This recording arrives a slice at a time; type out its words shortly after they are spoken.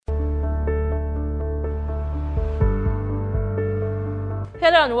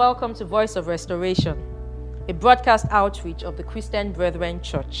Hello and welcome to Voice of Restoration, a broadcast outreach of the Christian Brethren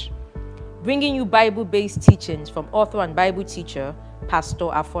Church, bringing you Bible-based teachings from author and Bible teacher, Pastor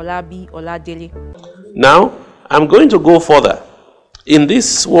Afolabi Oladele. Now, I'm going to go further. In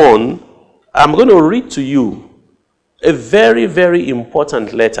this one, I'm going to read to you a very, very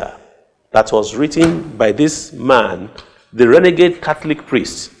important letter that was written by this man, the renegade Catholic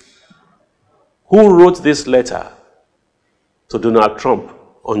priest, who wrote this letter to Donald Trump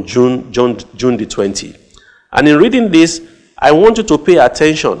on June the 20th. And in reading this, I want you to pay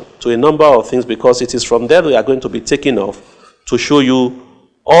attention to a number of things because it is from there we are going to be taking off to show you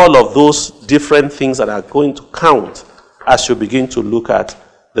all of those different things that are going to count as you begin to look at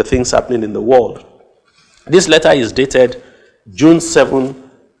the things happening in the world. This letter is dated June 7,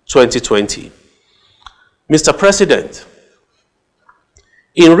 2020. Mr. President,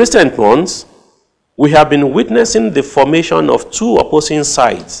 in recent months, we have been witnessing the formation of two opposing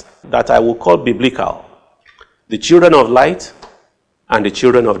sides that I will call biblical: the children of light and the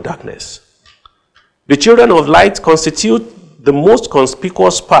children of darkness. The children of light constitute the most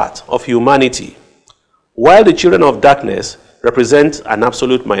conspicuous part of humanity, while the children of darkness represent an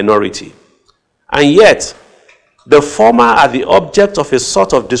absolute minority. And yet, the former are the object of a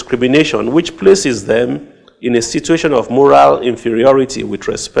sort of discrimination which places them in a situation of moral inferiority with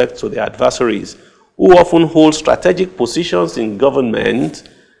respect to their adversaries, who often hold strategic positions in government,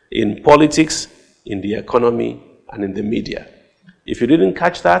 in politics, in the economy, and in the media. If you didn't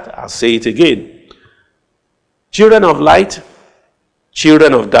catch that, I'll say it again. Children of light,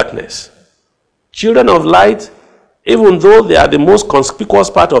 children of darkness. Children of light, even though they are the most conspicuous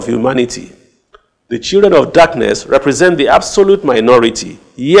part of humanity, the children of darkness represent the absolute minority.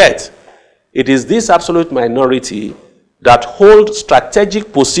 Yet, it is this absolute minority that hold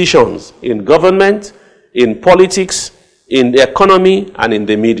strategic positions in government, in politics, in the economy, and in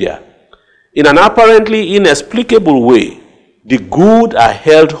the media. In an apparently inexplicable way, the good are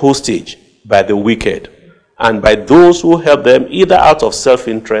held hostage by the wicked and by those who help them either out of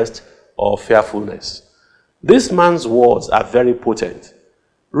self-interest or fearfulness. This man's words are very potent,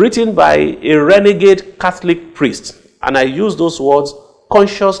 written by a renegade Catholic priest, and I use those words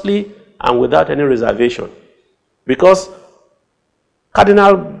consciously and without any reservation, because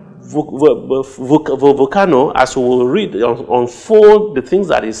Cardinal Vocano, as we will read, unfold the things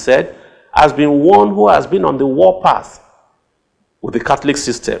that he said, has been one who has been on the warpath with the Catholic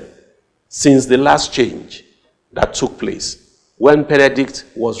system since the last change that took place, when Benedict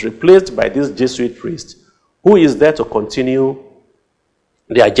was replaced by this Jesuit priest, who is there to continue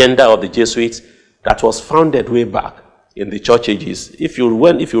the agenda of the Jesuits that was founded way back in the church ages. If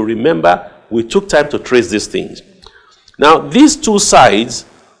you remember, we took time to trace these things. Now, these two sides,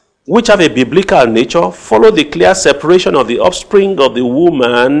 which have a biblical nature, follow the clear separation of the offspring of the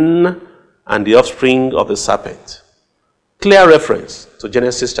woman and the offspring of the serpent. Clear reference to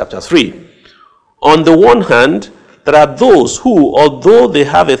Genesis chapter 3. On the one hand, there are those who, although they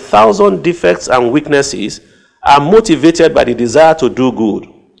have 1,000 defects and weaknesses, are motivated by the desire to do good,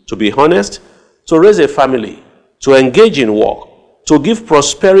 to be honest, to raise a family, to engage in work, to give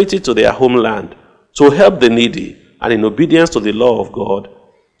prosperity to their homeland, to help the needy, and in obedience to the law of God,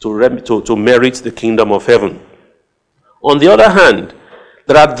 to merit the kingdom of heaven. On the other hand,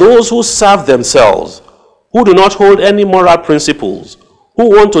 there are those who serve themselves, who do not hold any moral principles,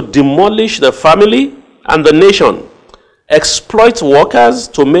 who want to demolish the family and the nation, exploit workers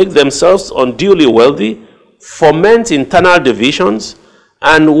to make themselves unduly wealthy, foment internal divisions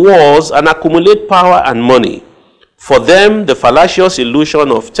and wars, and accumulate power and money. For them, the fallacious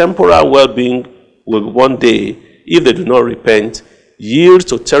illusion of temporal well-being will one day, if they do not repent, yield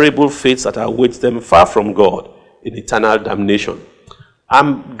to terrible fates that await them far from God in eternal damnation.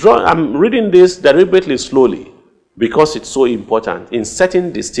 I'm reading this deliberately slowly because it's so important in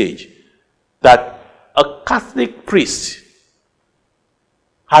setting the stage that a Catholic priest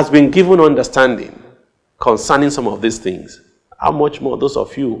has been given understanding concerning some of these things. How much more those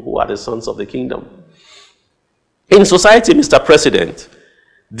of you who are the sons of the kingdom? In society, Mr. President,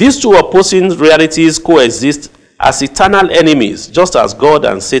 these two opposing realities coexist as eternal enemies, just as God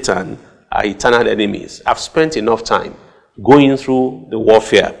and Satan are eternal enemies. I've spent enough time going through the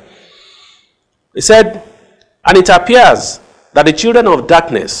warfare. He said, and it appears that the children of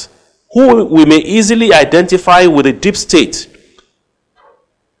darkness, who we may easily identify with the deep state,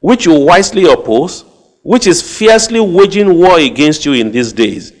 which you wisely oppose, which is fiercely waging war against you in these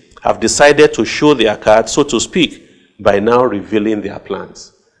days, have decided to show their cards, so to speak, by now revealing their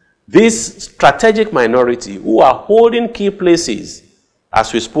plans. This strategic minority who are holding key places,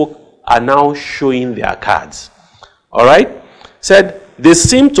 as we spoke, are now showing their cards. All right? Said, they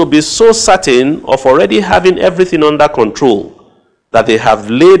seem to be so certain of already having everything under control that they have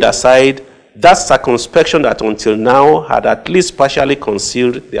laid aside that circumspection that until now had at least partially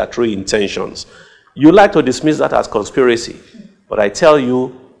concealed their true intentions. You like to dismiss that as conspiracy, but I tell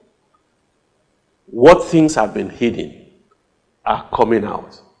you, what things have been hidden are coming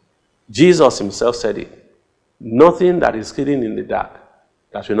out. Jesus himself said it. Nothing that is hidden in the dark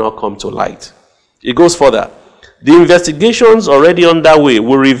that will not come to light. It goes further. The investigations already underway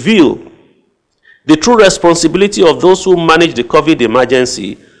will reveal the true responsibility of those who manage the COVID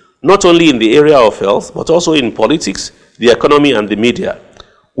emergency, not only in the area of health, but also in politics, the economy, and the media.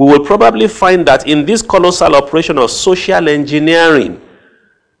 We will probably find that in this colossal operation of social engineering,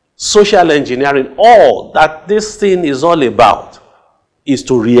 all that this thing is all about is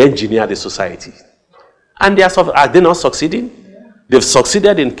to re-engineer the society. And are they not succeeding? They've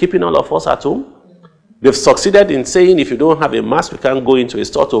succeeded in keeping all of us at home. They've succeeded in saying if you don't have a mask, you can't go into a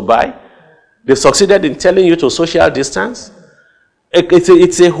store to buy. They've succeeded in telling you to social distance.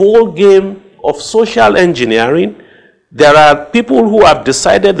 It's a whole game of social engineering. There are people who have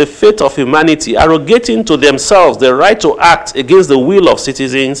decided the fate of humanity, arrogating to themselves the right to act against the will of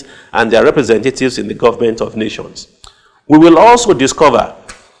citizens and their representatives in the government of nations. We will also discover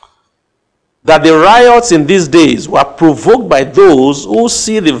that the riots in these days were provoked by those who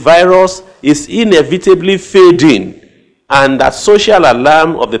see the virus is inevitably fading and that social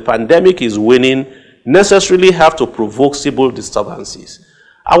alarm of the pandemic is waning, necessarily have to provoke civil disturbances.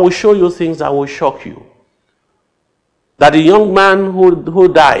 I will show you things that will shock you. That the young man who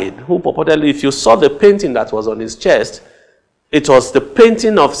died, who purportedly, if you saw the painting that was on his chest, it was the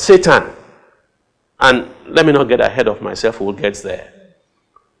painting of Satan. And let me not get ahead of myself, we'll get there.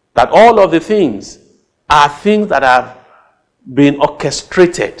 That all of the things are things that have been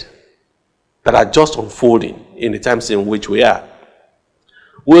orchestrated, that are just unfolding in the times in which we are.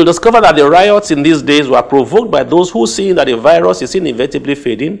 We'll discover that the riots in these days were provoked by those who, seeing that the virus is inevitably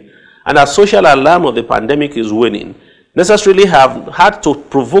fading and that social alarm of the pandemic is waning, necessarily have had to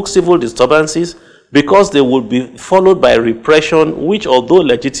provoke civil disturbances because they would be followed by repression which, although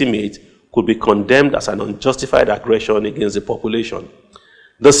legitimate, could be condemned as an unjustified aggression against the population.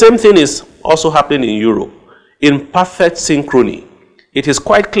 The same thing is also happening in Europe. In perfect synchrony, it is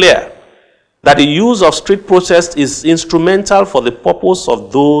quite clear that the use of street protests is instrumental for the purpose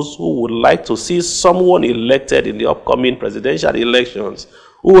of those who would like to see someone elected in the upcoming presidential elections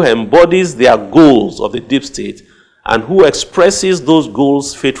who embodies their goals of the deep state and who expresses those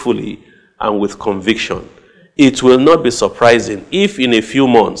goals faithfully and with conviction. It will not be surprising if in a few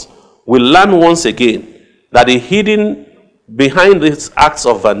months we learn once again that the hidden behind these acts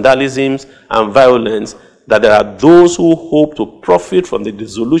of vandalism and violence, that there are those who hope to profit from the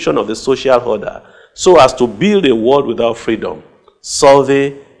dissolution of the social order so as to build a world without freedom. Solve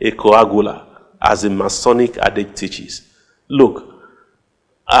e coagula, as the Masonic adage teaches. Look,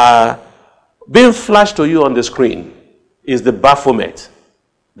 being flashed to you on the screen is the Baphomet.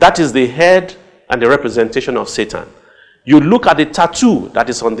 That is the head and the representation of Satan. You look at the tattoo that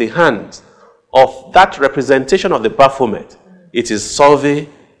is on the hand of that representation of the Baphomet. It is Solve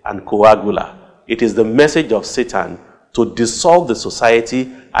and Coagula. It is the message of Satan to dissolve the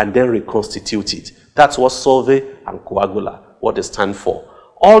society and then reconstitute it. That's what Solve and Coagula, what they stand for.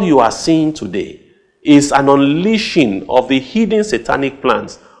 All you are seeing today is an unleashing of the hidden satanic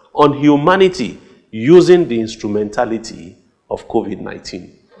plans on humanity using the instrumentality of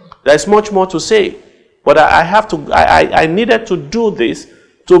COVID-19. There's much more to say, but I needed to do this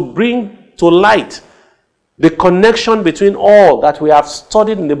to bring to light the connection between all that we have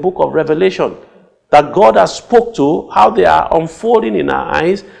studied in the book of Revelation, that God has spoke to, how they are unfolding in our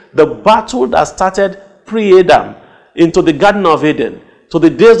eyes, the battle that started pre-Adam into the Garden of Eden, to the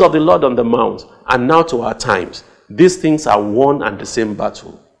days of the Lord on the Mount, and now to our times. These things are one and the same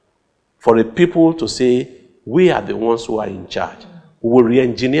battle. For a people to say, we are the ones who are in charge. We will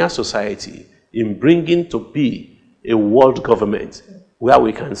re-engineer society in bringing to be a world government where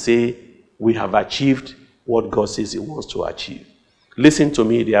we can say we have achieved what God says He wants to achieve. Listen to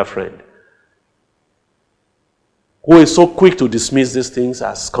me, dear friend, who is so quick to dismiss these things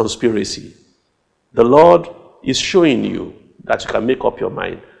as conspiracy. The Lord is showing you that you can make up your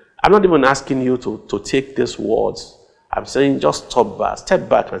mind. I'm not even asking you to take these words. I'm saying just step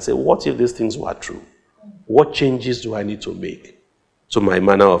back and say, what if these things were true? What changes do I need to make to my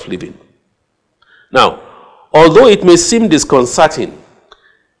manner of living? Now, although it may seem disconcerting,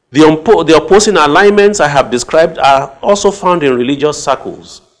 the opposing alignments I have described are also found in religious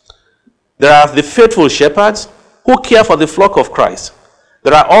circles. There are the faithful shepherds who care for the flock of Christ.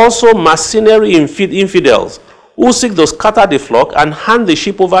 There are also mercenary infidels who seek to scatter the flock and hand the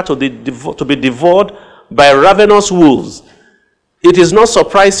sheep over to be devoured by ravenous wolves. It is not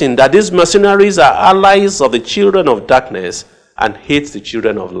surprising that these mercenaries are allies of the children of darkness and hate the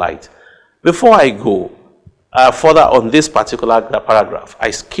children of light. Before I go further on this particular paragraph,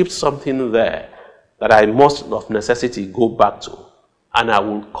 I skipped something there that I must of necessity go back to, and I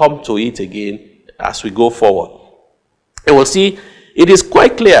will come to it again as we go forward. And we'll see it is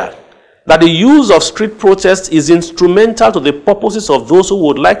quite clear that the use of street protests is instrumental to the purposes of those who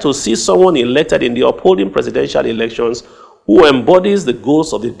would like to see someone elected in the upholding presidential elections who embodies the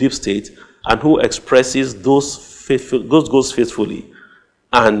goals of the deep state and who expresses those goals faithfully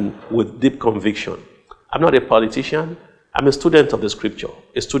and with deep conviction. I'm not a politician. I'm a student of the scripture,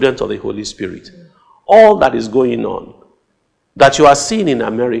 a student of the Holy Spirit. All that is going on, that you are seeing in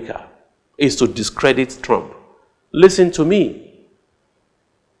America, is to discredit Trump. Listen to me.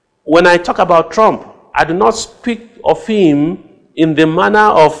 When I talk about Trump, I do not speak of him in the manner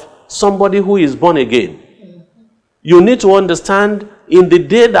of somebody who is born again. You need to understand, in the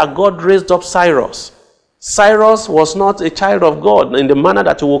day that God raised up Cyrus, Cyrus was not a child of God in the manner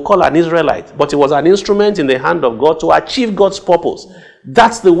that you will call an Israelite, but he was an instrument in the hand of God to achieve God's purpose.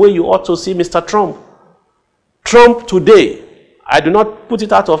 That's the way you ought to see Mr. Trump. Trump today, I do not put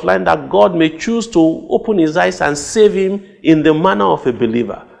it out of line that God may choose to open his eyes and save him in the manner of a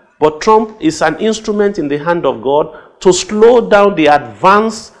believer. But Trump is an instrument in the hand of God to slow down the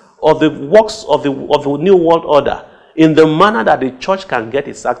advance of the works of the New World Order in the manner that the church can get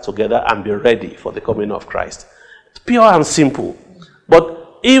its act together and be ready for the coming of Christ. It's pure and simple.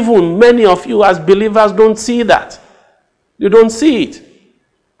 But even many of you as believers don't see that. You don't see it.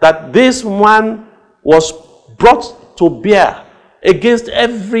 That this man was brought to bear against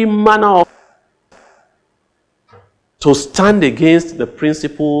every manner of to stand against the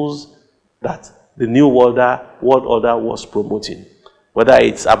principles that the New World Order was promoting. Whether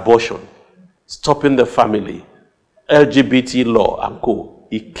it's abortion, stopping the family, LGBT law, and co.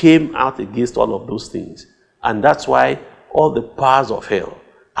 He came out against all of those things. And that's why all the powers of hell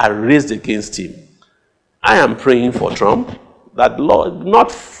are raised against him. I am praying for Trump, that Lord,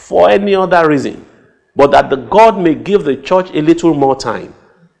 not for any other reason, but that the God may give the church a little more time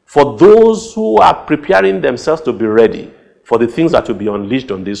for those who are preparing themselves to be ready for the things that will be unleashed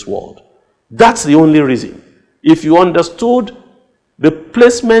on this world. That's the only reason. If you understood the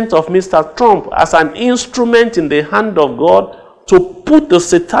placement of Mr. Trump as an instrument in the hand of God to put the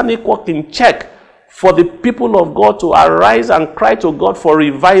satanic work in check for the people of God to arise and cry to God for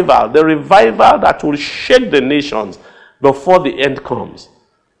revival, the revival that will shake the nations before the end comes.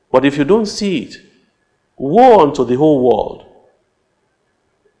 But if you don't see it, woe unto the whole world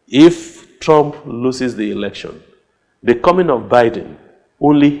if Trump loses the election. The coming of Biden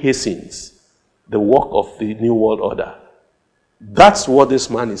only hastens the work of the New World Order. That's what this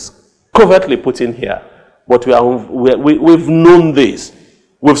man is covertly putting here. But we've known this.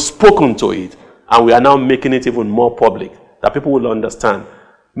 We've spoken to it. And we are now making it even more public, that people will understand.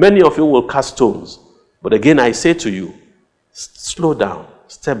 Many of you will cast stones. But again, I say to you, slow down,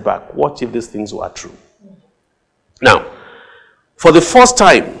 step back. What if these things were true? Now, for the first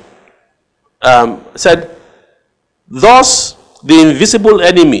time, said, thus the invisible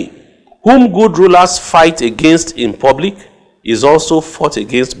enemy, whom good rulers fight against in public, is also fought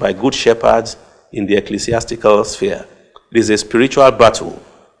against by good shepherds in the ecclesiastical sphere. It is a spiritual battle,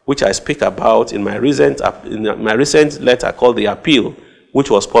 which I speak about in my recent letter called The Appeal,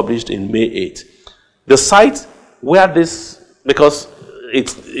 which was published in May 8. The site where this, because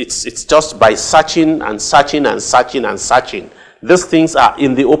it's just by searching and searching and searching and searching, these things are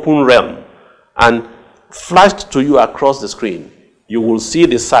in the open realm and flashed to you across the screen. You will see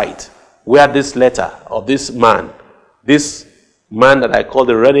the site where this letter of this man that I call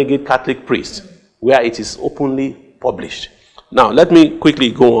the renegade Catholic priest, where it is openly published. Now, let me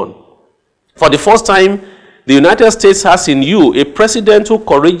quickly go on. For the first time, the United States has in you a president who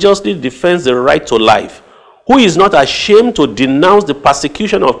courageously defends the right to life, who is not ashamed to denounce the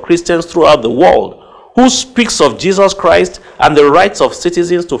persecution of Christians throughout the world, who speaks of Jesus Christ and the rights of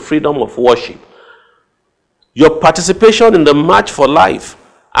citizens to freedom of worship. Your participation in the March for Life,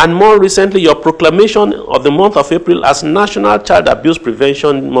 and more recently your proclamation of the month of April as National Child Abuse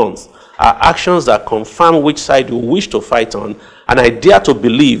Prevention Month, are actions that confirm which side you wish to fight on, and I dare to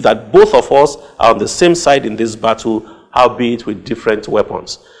believe that both of us are on the same side in this battle, albeit with different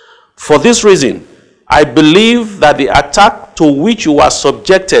weapons. For this reason, I believe that the attack to which you were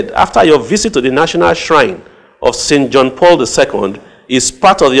subjected after your visit to the National Shrine of St. John Paul II is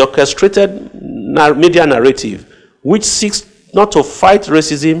part of the orchestrated media narrative which seeks not to fight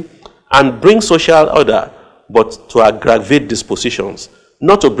racism and bring social order, but to aggravate dispositions,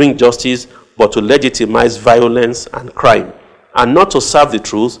 not to bring justice, but to legitimize violence and crime, and not to serve the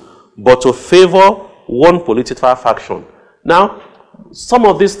truth, but to favor one political faction. Now, some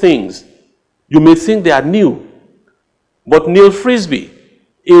of these things, you may think they are new, but Neil Frisbee,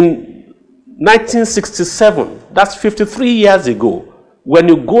 in 1967, that's 53 years ago, when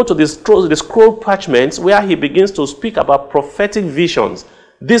you go to the scroll parchments where he begins to speak about prophetic visions,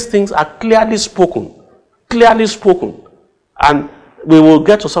 these things are clearly spoken. And we will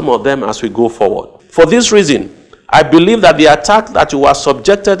get to some of them as we go forward. For this reason, I believe that the attack that you were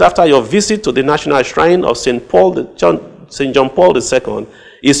subjected after your visit to the National Shrine of St. John Paul II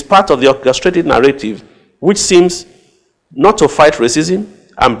is part of the orchestrated narrative, which seems not to fight racism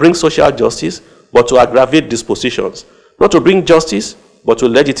and bring social justice, but to aggravate dispositions, not to bring justice, but to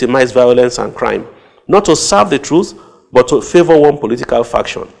legitimize violence and crime, not to serve the truth, but to favor one political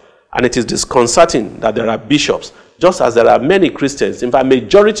faction. And it is disconcerting that there are bishops, just as there are many Christians, in fact,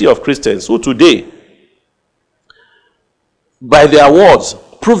 majority of Christians, who today, by their words,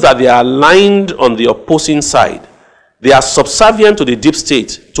 prove that they are aligned on the opposing side. They are subservient to the deep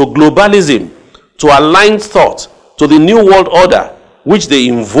state, to globalism, to aligned thought, to the new world order, which they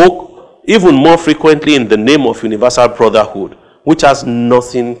invoke even more frequently in the name of universal brotherhood, which has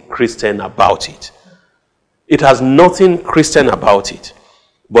nothing Christian about it. It has nothing Christian about it,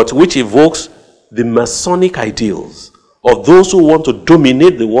 but which evokes the Masonic ideals of those who want to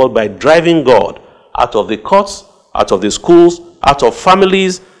dominate the world by driving God out of the courts, out of the schools, out of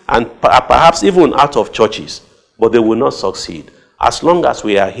families, and perhaps even out of churches. But they will not succeed. As long as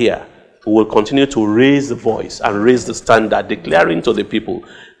we are here, we will continue to raise the voice and raise the standard, declaring to the people.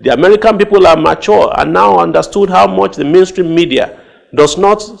 The American people are mature and now understood how much the mainstream media does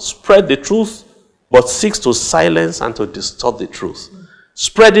not spread the truth, but seeks to silence and to distort the truth,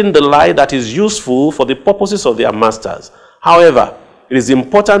 spreading the lie that is useful for the purposes of their masters. However, it is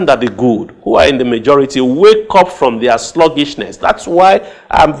important that the good, who are in the majority, wake up from their sluggishness. That's why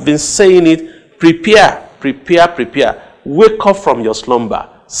I've been saying it. Prepare. Wake up from your slumber.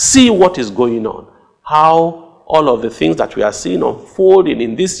 See what is going on. How all of the things that we are seeing unfolding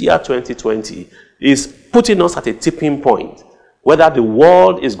in this year 2020 is putting us at a tipping point. Whether the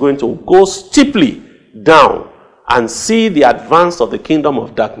world is going to go steeply down and see the advance of the kingdom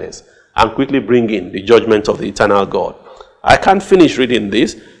of darkness and quickly bring in the judgment of the eternal God. I can't finish reading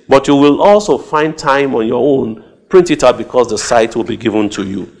this, but you will also find time on your own. Print it out because the site will be given to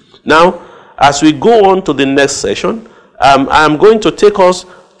you. Now, as we go on to the next session, I'm going to take us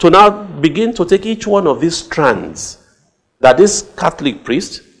to now begin to take each one of these strands that this Catholic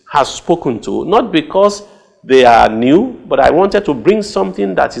priest has spoken to, not because they are new, but I wanted to bring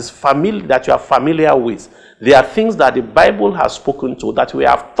something that is familiar, that you are familiar with. There are things that the Bible has spoken to that we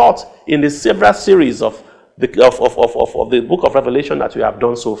have taught in the several series of the book of Revelation that we have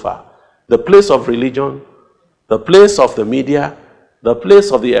done so far. The place of religion, the place of the media, the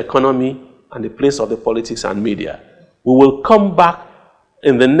place of the economy, and the place of the politics and media. We will come back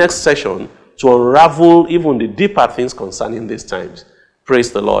in the next session to unravel even the deeper things concerning these times.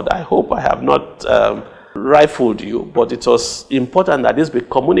 Praise the Lord. I hope I have not rifled you, but it was important that this be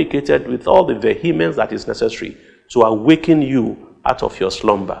communicated with all the vehemence that is necessary to awaken you out of your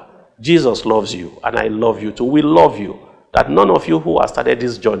slumber. Jesus loves you, and I love you too. We love you, that none of you who have started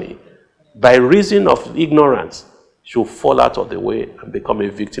this journey, by reason of ignorance, should fall out of the way and become a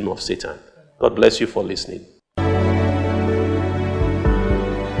victim of Satan. God bless you for listening.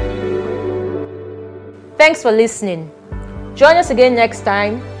 Thanks for listening. Join us again next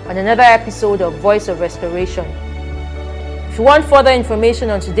time on another episode of Voice of Restoration. If you want further information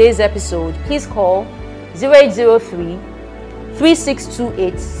on today's episode, please call 0803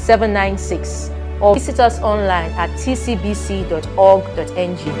 3628 796 or visit us online at tcbc.org.ng.